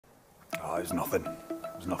Oh, it was nothing.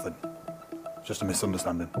 It was nothing. Just a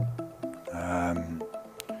misunderstanding.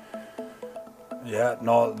 Yeah,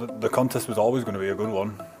 no, the contest was always going to be a good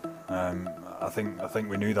one. I think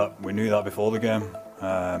we knew that before the game.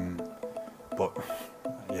 But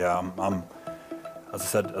yeah, I'm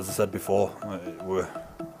as I said before, we're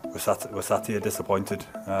sat here disappointed.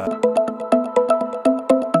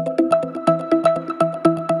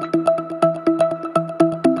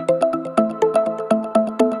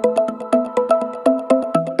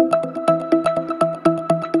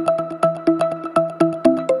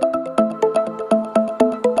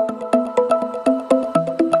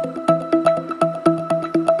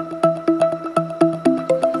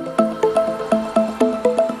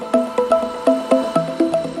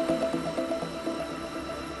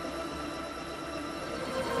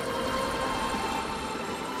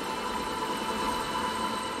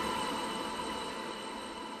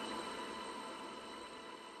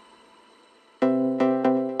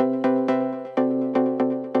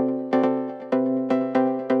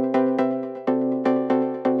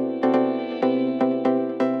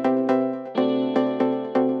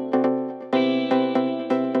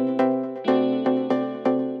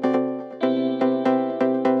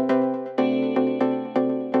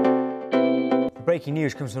 Breaking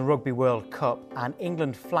news comes from the Rugby World Cup, and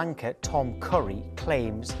England flanker Tom Curry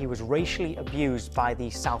claims he was racially abused by the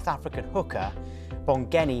South African hooker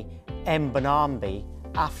Bongi Mbonambi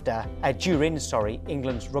during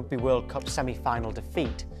England's Rugby World Cup semi-final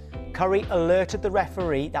defeat. Curry alerted the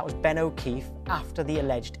referee, that was Ben O'Keefe, after the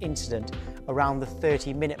alleged incident around the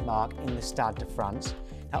 30-minute mark in the Stade de France.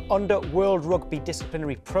 Now, under World Rugby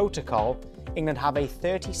disciplinary protocol, England have a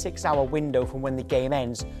 36-hour window from when the game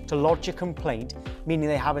ends to lodge a complaint, meaning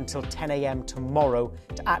they have until 10 a.m. tomorrow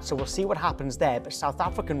to act. So we'll see what happens there. But South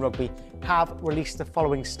African Rugby have released the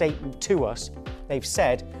following statement to us. They've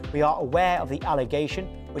said, "We are aware of the allegation,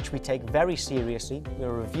 which we take very seriously. We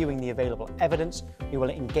are reviewing the available evidence. We will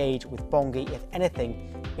engage with Bongi if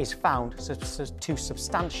anything is found to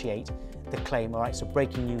substantiate the claim." All right, so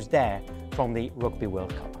breaking news there from the Rugby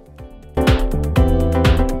World Cup.